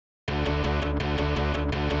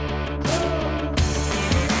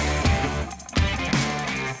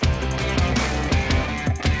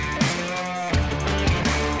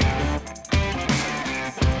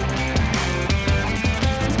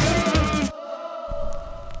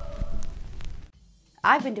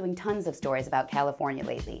I've been doing tons of stories about California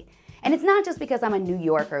lately. And it's not just because I'm a New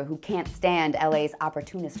Yorker who can't stand LA's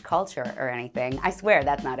opportunist culture or anything. I swear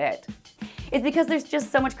that's not it. It's because there's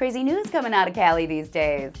just so much crazy news coming out of Cali these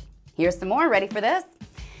days. Here's some more. Ready for this?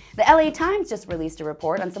 The LA Times just released a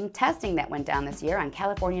report on some testing that went down this year on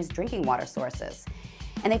California's drinking water sources.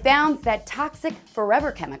 And they found that toxic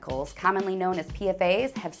forever chemicals, commonly known as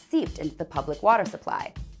PFAS, have seeped into the public water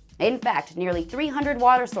supply. In fact, nearly 300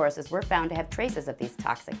 water sources were found to have traces of these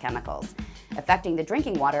toxic chemicals, affecting the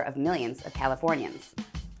drinking water of millions of Californians.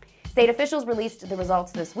 State officials released the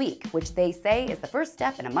results this week, which they say is the first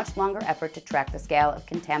step in a much longer effort to track the scale of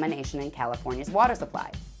contamination in California's water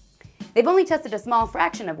supply. They've only tested a small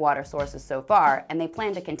fraction of water sources so far, and they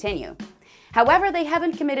plan to continue. However, they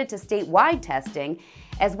haven't committed to statewide testing,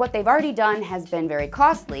 as what they've already done has been very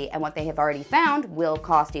costly, and what they have already found will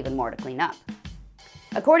cost even more to clean up.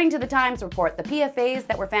 According to the Times report, the PFAS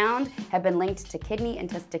that were found have been linked to kidney and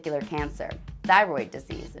testicular cancer, thyroid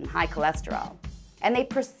disease, and high cholesterol. And they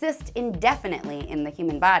persist indefinitely in the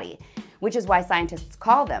human body, which is why scientists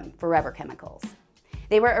call them forever chemicals.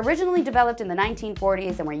 They were originally developed in the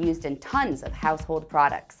 1940s and were used in tons of household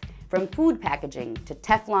products, from food packaging to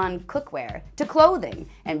Teflon cookware to clothing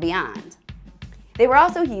and beyond. They were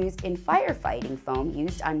also used in firefighting foam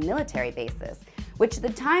used on military bases, which the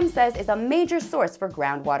Times says is a major source for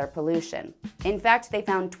groundwater pollution. In fact, they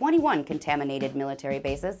found 21 contaminated military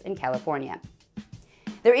bases in California.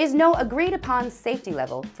 There is no agreed-upon safety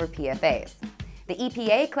level for PFAS. The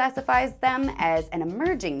EPA classifies them as an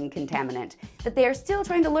emerging contaminant that they are still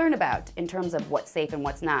trying to learn about in terms of what's safe and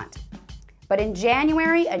what's not. But in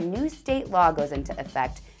January, a new state law goes into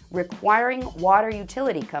effect requiring water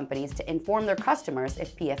utility companies to inform their customers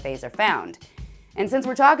if PFAS are found. And since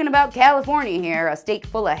we're talking about California here, a state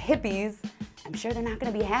full of hippies, I'm sure they're not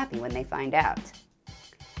going to be happy when they find out.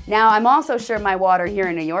 Now, I'm also sure my water here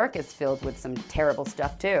in New York is filled with some terrible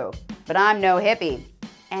stuff too. But I'm no hippie,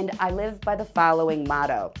 and I live by the following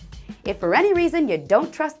motto. If for any reason you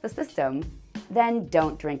don't trust the system, then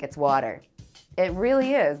don't drink its water. It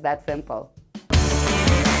really is that simple.